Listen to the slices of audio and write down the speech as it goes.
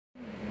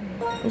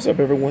What's up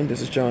everyone,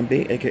 this is John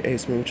B, aka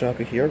Smooth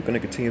Chaka here. I'm going to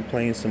continue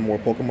playing some more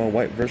Pokemon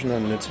White version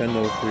on the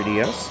Nintendo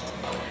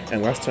 3DS.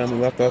 And last time we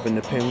left off in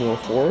the Pinwheel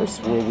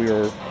Forest, where we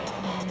are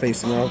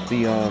facing off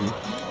the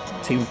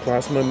Team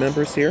Plasma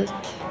members here.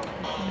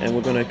 And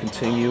we're going to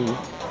continue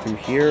through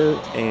here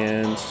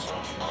and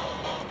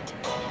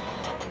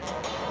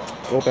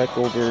go back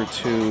around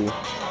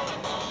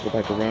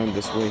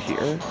this way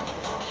here.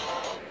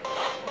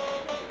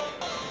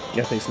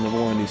 Yeah, I think it's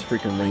another one of these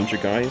freaking ranger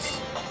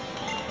guys.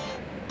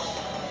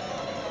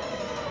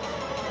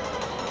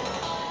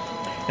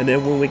 And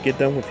then when we get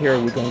done with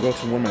here, we're going to go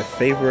to one of my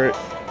favorite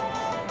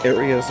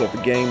areas of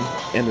the game,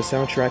 and the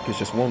soundtrack is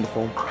just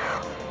wonderful.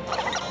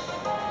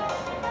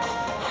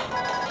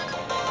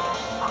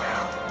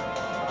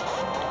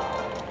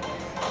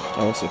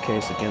 Also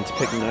case against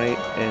Pignite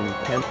and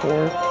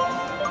Panpour.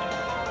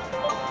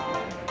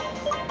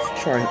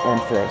 Let's try an Arm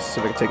Thrust so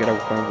they can take it out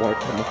with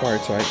my fire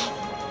type.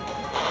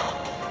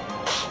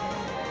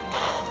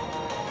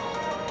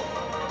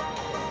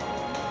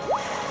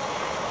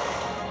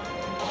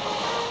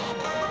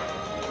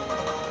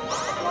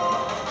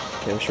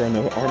 Okay, let's try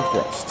another Arm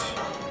Thrust.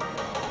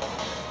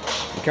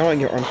 I'm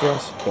counting your Arm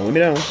Thrust. Don't let me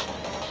down.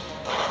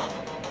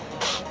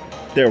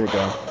 There we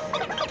go.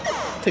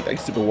 Take that, you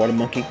stupid water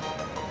monkey.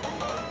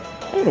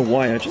 I don't know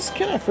why, I just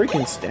cannot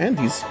freaking stand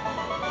these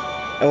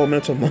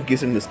elemental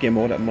monkeys in this game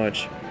all that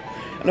much.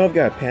 I know I've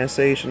got a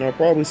Pansage, and I'll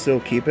probably still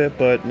keep it,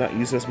 but not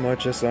use as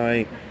much as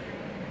I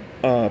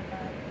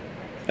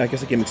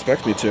guess the game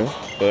expects me to,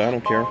 but I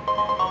don't care.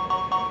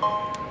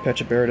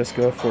 Pecha Berry, let's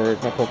go for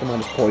my Pokemon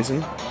is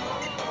Poison.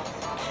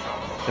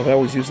 If I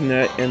was using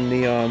that in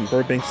the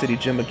Burbank City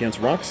Gym against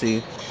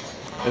Roxy,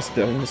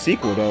 in the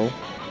sequel though,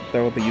 that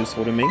would be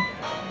useful to me.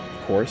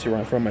 Of course, you're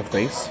right in front of my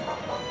face.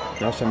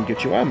 Now it's time to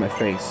get you out of my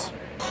face.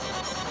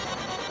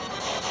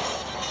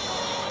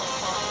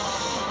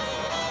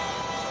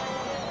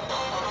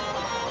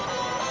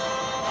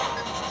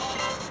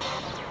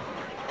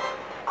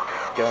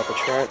 Get out the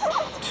track.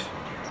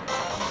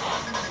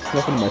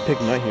 Nothing in my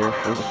Pignite here.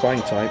 It was a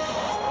fighting type.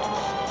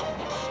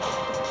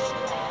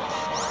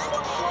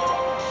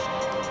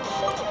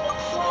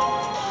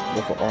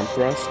 Go for Arm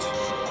Thrust.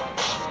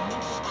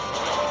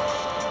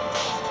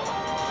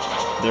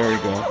 There we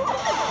go.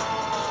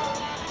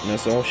 And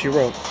that's all she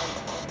wrote.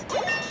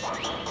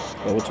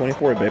 Level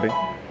 24, baby.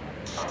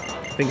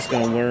 I think it's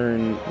gonna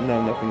learn...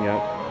 No, nothing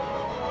yet.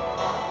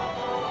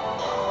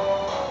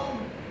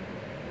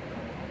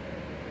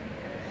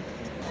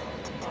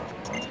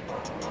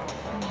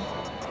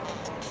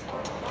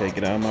 Okay,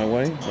 get out of my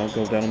way. I'll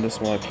go down on this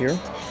log here.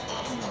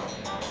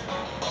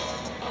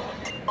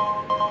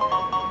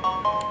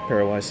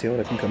 Paralyzed Heal,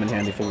 that can come in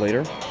handy for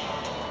later.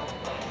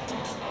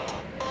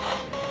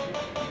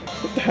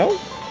 What the hell?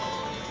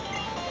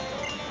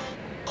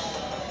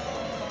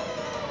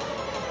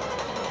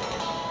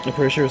 I'm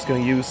pretty sure it's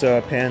going to use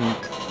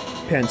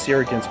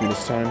Pansear against me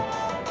this time.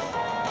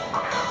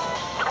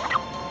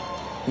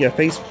 Yeah, I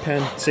faced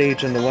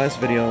Pansage in the last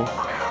video,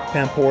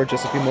 Panpour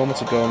just a few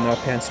moments ago, and now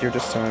Pansear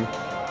this time.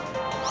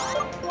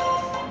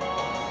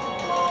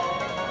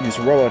 Use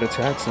rollout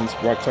attack since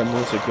rock type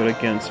moves are good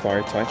against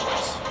fire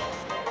types.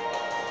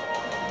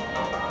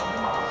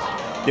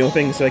 The only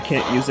thing is I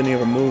can't use any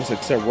other moves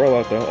except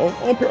rollout though. Oh,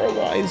 I'm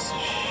paralyzed!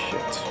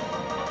 Shit.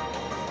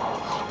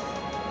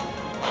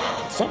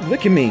 Stop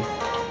licking me!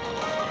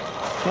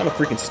 Not a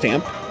freaking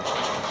stamp.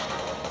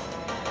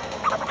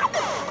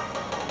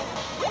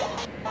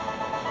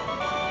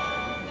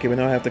 Okay, but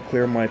now I have to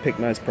clear my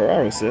Pignite's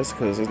paralysis,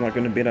 because it's not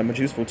going to be that much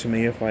useful to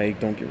me if I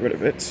don't get rid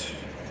of it.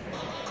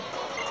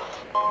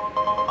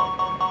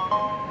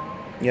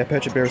 Yeah,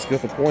 Pecha Berry is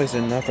good for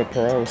poison, not for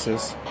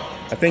paralysis.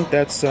 I think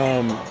that's,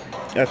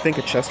 I think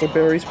a Chesto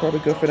Berry is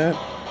probably good for that.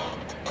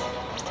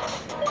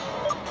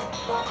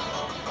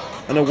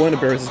 I know one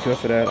of the berries is good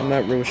for that. I'm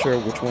not really sure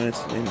which one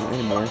it's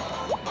anymore.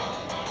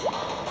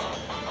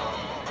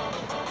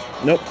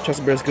 Nope,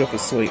 Chesto Berry is good for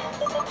sleep.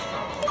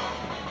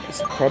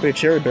 It's probably a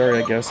Cherry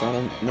Berry, I guess. I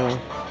don't know.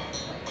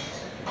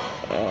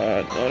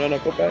 No,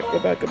 go back. I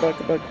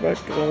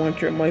don't want to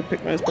cure my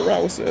Pignite's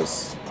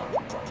paralysis.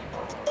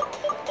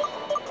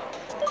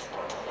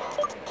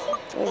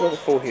 I'll go with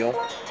full heal.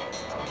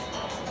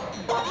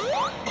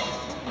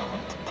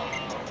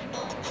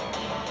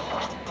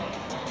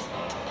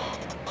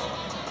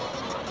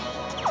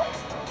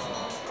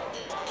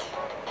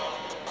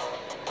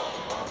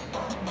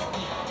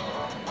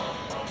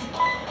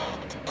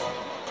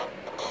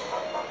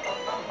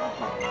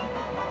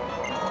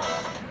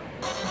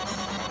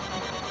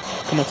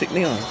 Come on, take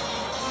me on.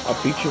 I'll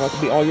beat you like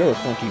I'll beat all your other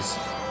flunkies.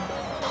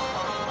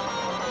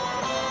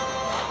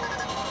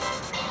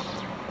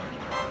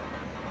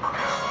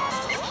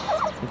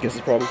 I guess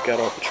it's probably got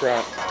off the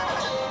trap.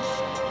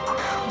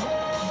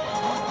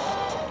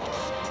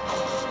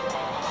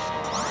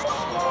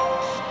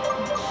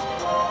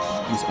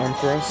 Use Arm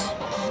Thrust.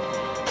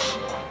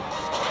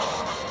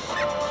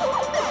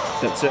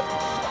 That's it.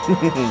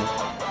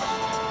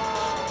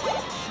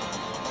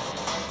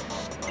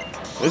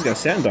 Oh, he's got a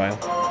Sandile.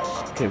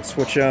 Okay,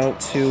 switch out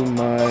to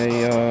my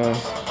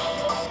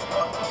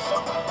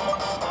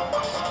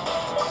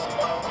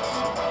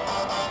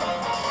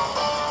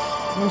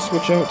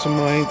switch out to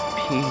my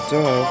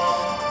P-Dove.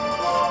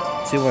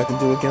 See what I can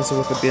do against it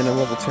with it being a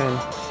level 10.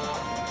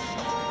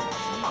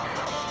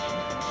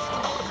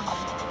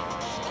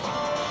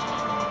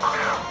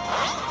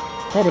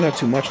 Probably not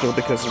too much though,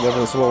 because the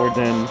level is lower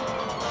than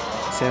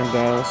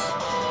Sandow's.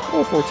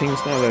 Level 14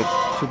 is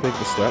not too big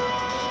of a step.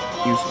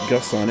 Use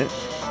Gust on it.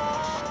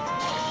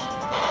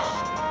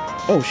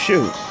 Oh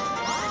shoot!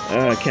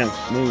 I can't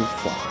move.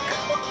 Fuck.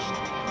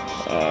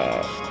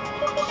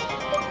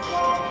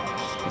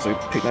 So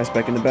Pick Knight's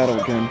back in the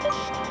battle again.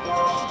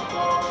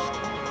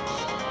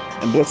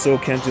 And Blitzo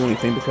can't do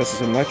anything because it's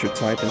an electric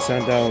type, and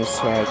Sandow is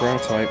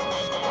ground type.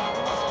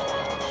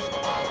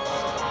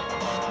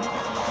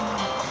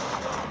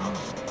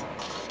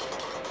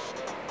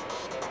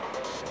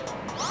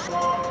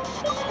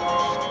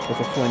 With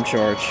a flame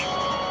charge.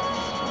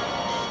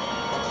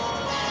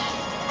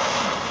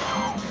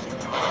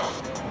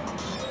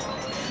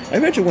 I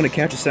eventually want to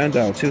catch a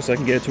Sandow too, so I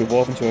can get it to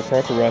evolve into a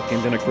Crocodile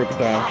and then a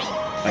Crocodile,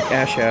 like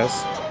Ash has.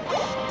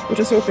 Which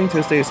I still think to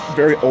this day is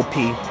very OP.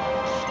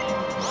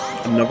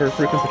 Another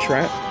freaking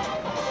Patrat.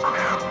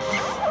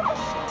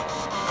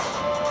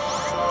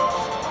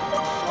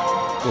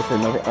 Go for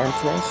another Arm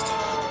Thrust.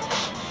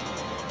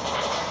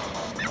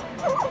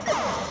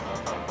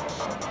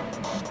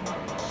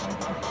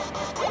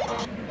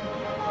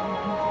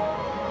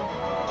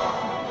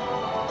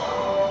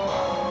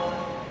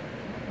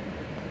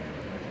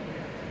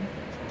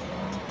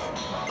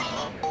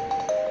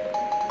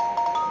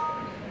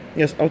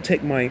 Yes, I'll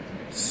take my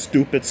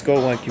stupid skull,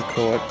 like you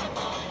call it.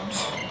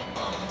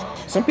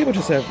 Some people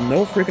just have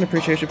no freaking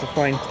appreciation for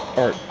fine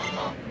art.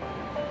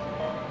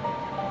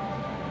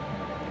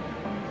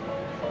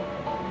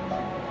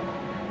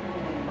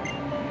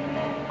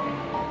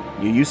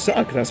 You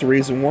suck. That's the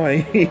reason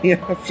why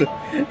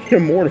you're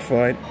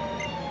mortified.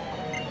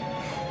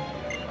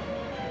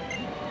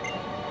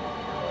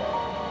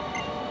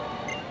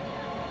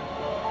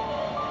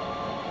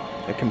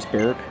 Here comes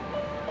Berg.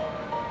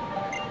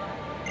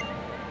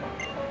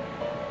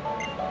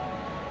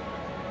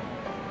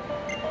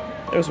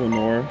 There's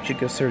Lenore. She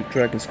gets her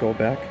Dragon Skull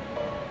back.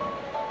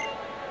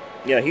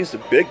 Yeah, he's the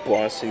big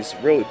boss. He's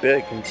really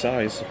big in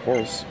size, of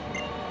course.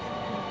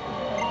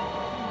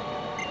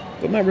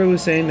 But I'm not really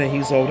saying that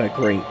he's all that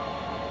great.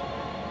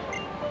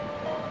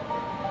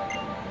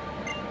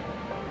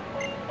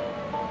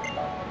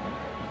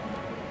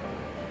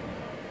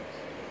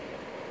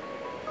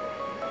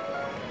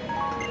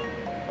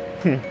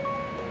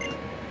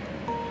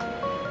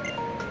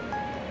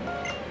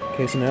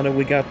 Okay, so now that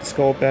we got the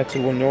skull back to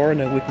Lenore,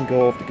 now we can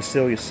go off to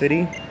Castelia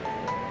City.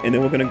 And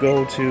then we're gonna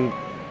go to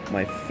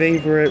my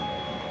favorite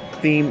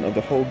theme of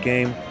the whole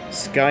game,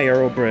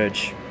 Skyarrow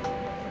Bridge.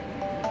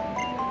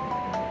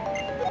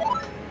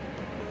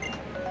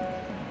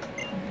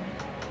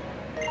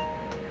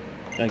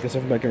 I guess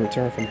everybody can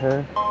return from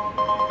her.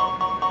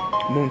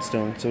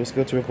 Moonstone, so it's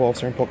good to evolve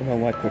certain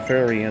Pokemon like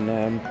Clefairy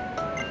and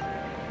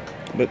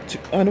but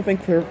I don't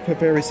think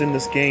Clefairy's in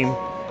this game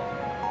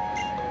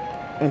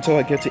until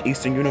I get to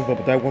Eastern Unova,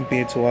 but that won't be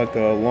until like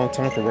a long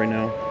time from right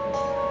now.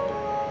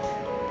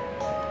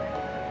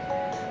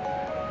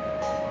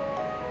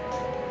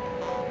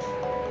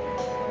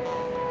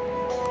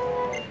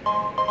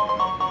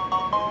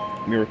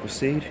 Miracle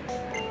Seed.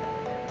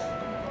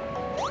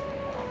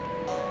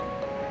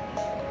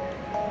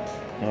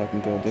 Now I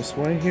can go this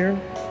way here.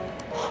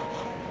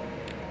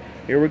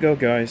 Here we go,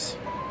 guys.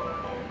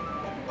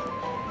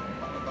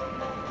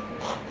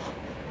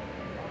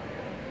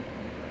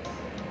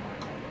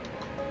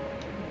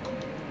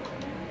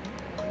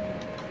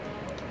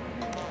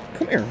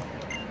 Come here.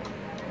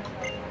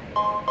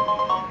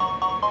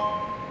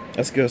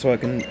 That's good, so I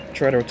can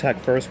try to attack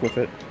first with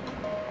it.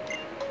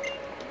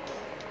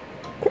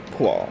 Quick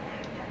Claw.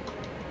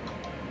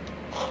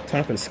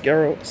 Time for the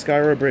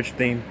Skyarrow Bridge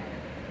theme.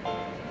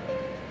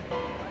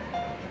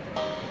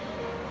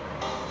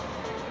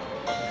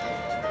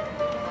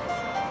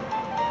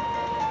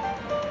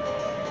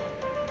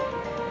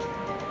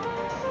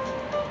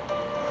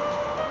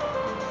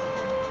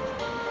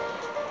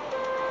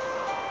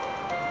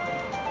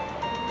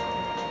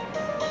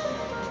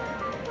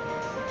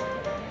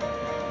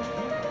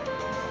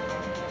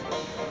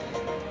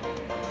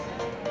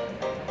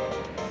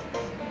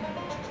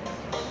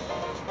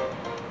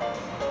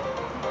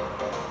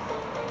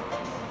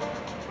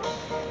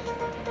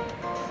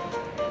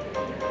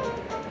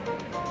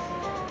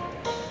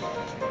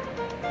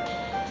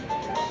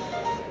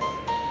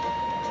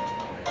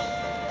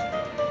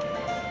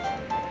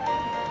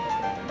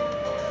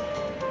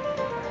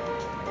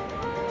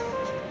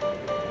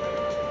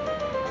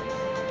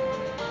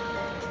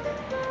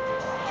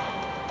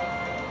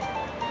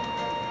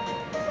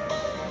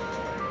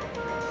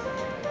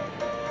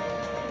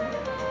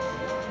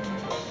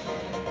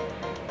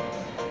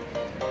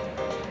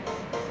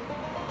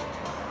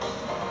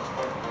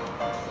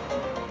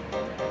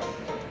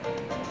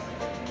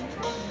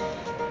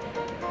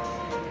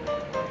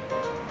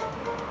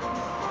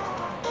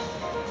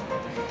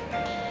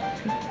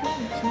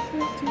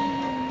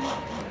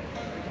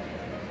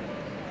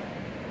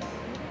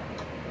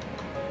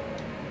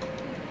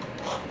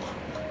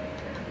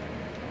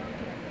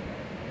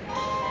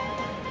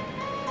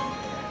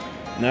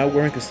 Now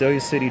we're in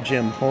Castelia City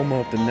Gym, home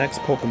of the next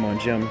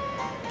Pokemon gym.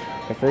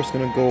 But first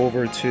gonna go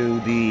over to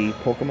the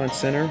Pokemon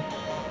Center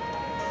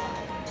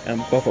and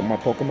buff up my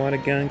Pokemon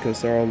again,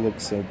 because they all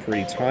look so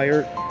pretty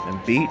tired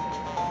and beat.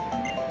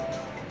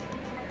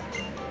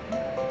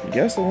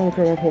 Yes, I don't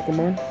care about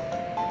Pokemon.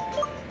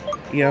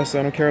 Yes,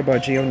 I don't care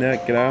about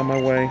GeoNet. Get out of my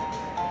way.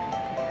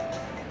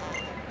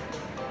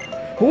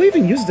 Who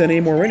even uses that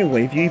anymore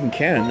anyway, if you even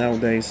can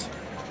nowadays?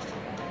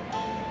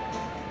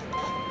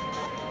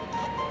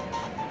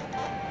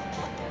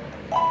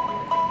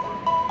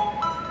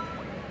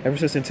 Ever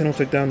since Nintendo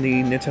took down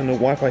the Nintendo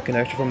Wi-Fi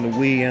connection from the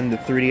Wii and the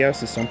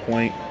 3DS at some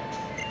point,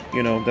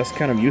 you know, that's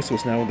kind of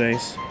useless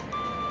nowadays.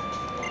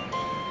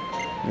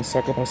 Let's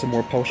stock up on some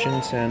more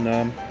potions, and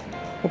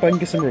hope I can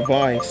get some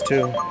revives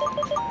too.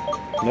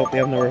 Nope, we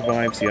have no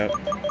revives yet.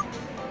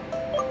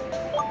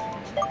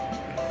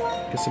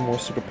 Get some more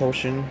super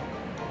potion.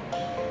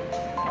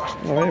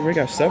 Alright, we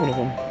got 7 of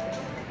them.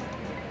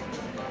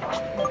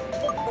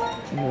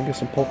 I'm gonna get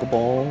some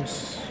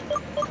Pokeballs.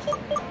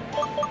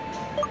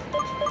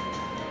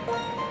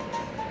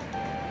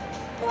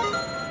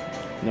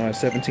 Now I have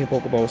 17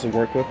 Pokeballs to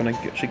work with, and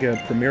I should get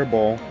a Premier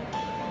Ball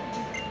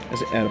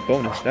as an added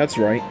bonus. That's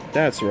right.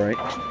 That's right.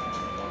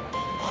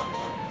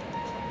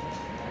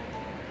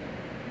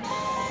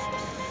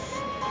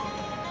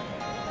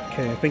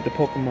 Okay, I think the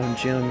Pokemon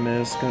Gym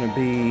is going to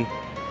be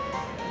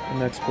the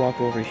next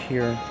block over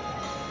here.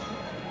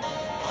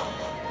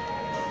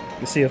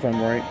 Let's see if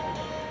I'm right.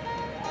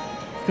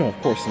 No,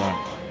 of course not.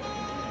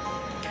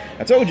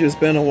 I told you it's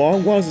been a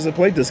long while since I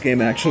played this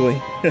game,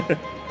 actually.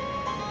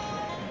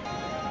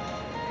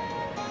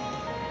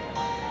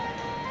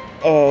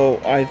 Oh,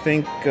 I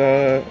think,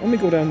 let me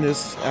go down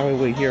this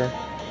alleyway here.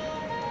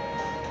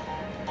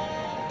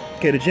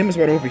 Okay, the gym is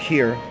right over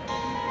here.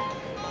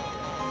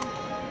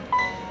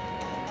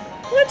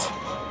 What?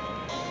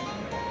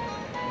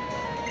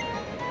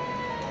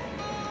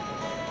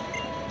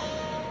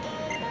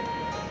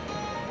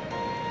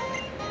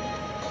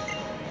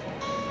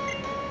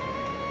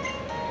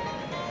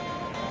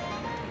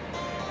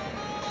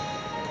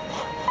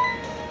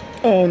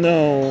 Oh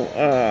no,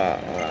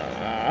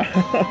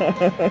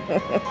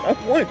 I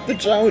want to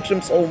challenge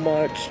him so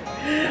much.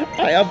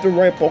 I have the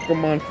right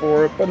Pokemon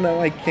for it, but now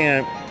I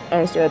can't.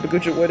 I'm sorry, but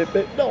could you wait a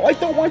bit? No, I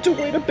don't want to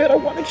wait a bit. I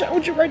want to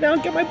challenge you right now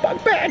and get my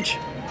bug badge.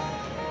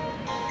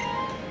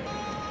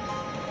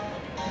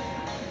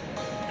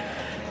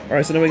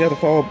 Alright, so now we got to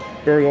follow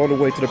Barry all the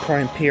way to the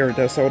Prime Pier.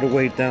 That's all the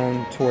way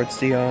down towards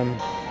the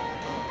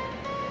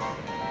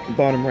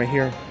bottom right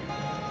here.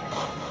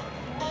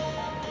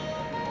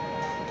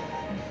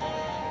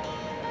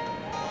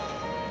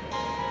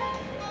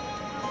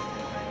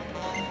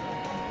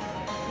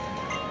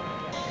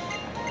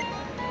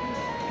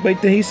 Wait,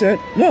 then he said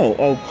no.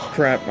 Oh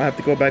crap, I have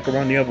to go back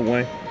around the other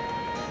way.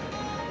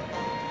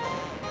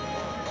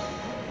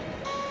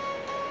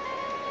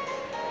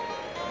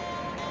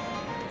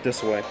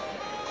 This way.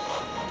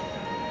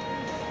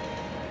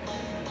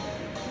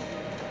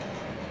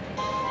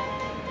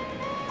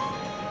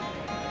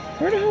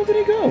 Where the hell did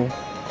he go?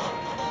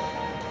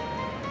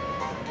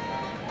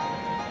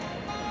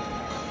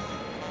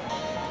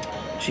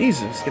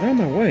 Jesus, get out of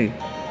my way.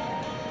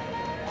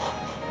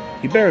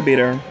 You better be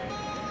there.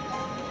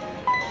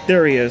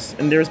 There he is.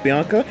 And there's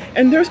Bianca.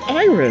 And there's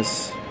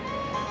Iris.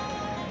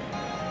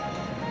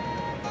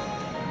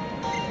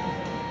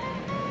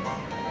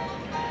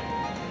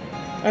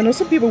 I know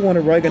some people want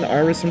to rag on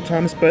Iris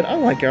sometimes, but I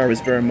like Iris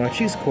very much.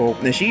 She's cool.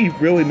 And she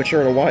really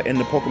matured a lot in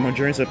the Pokemon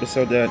Journeys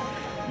episode that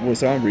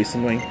was on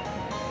recently.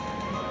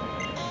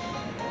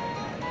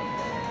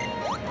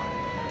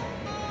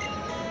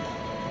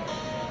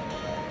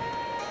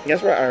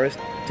 That's right, Iris.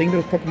 Taking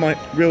those Pokemon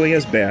really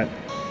is bad.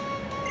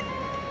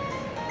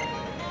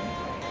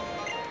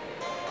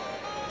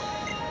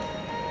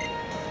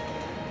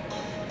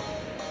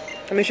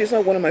 I mean, she's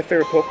not one of my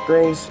favorite Poke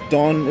Girls.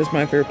 Dawn is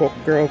my favorite Poke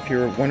Girl, if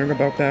you're wondering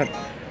about that.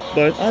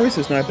 But Iris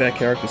is not a bad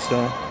character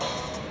still.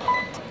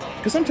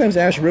 Because sometimes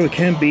Ash really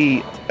can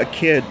be a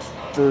kid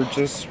for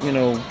just, you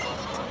know,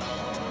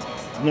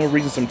 no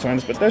reason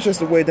sometimes. But that's just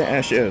the way that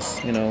Ash is,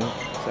 you know.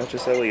 That's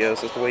just how he is.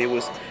 That's the way he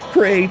was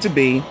created to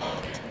be.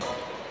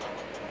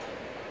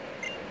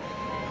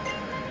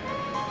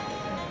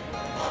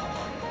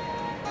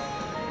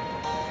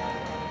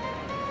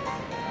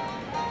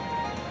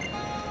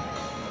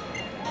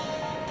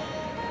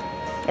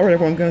 Alright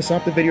everyone, I'm going to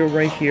stop the video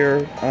right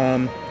here.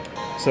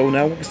 So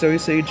now we can still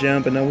say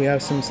gym, but now we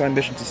have some side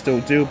missions to still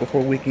do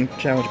before we can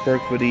challenge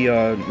Berg for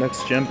the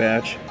next gym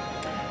badge.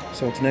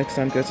 So until next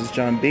time guys, it's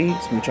John B.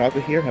 Smooth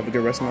Chocolate here. Have a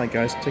good rest of the night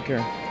guys. Take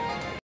care.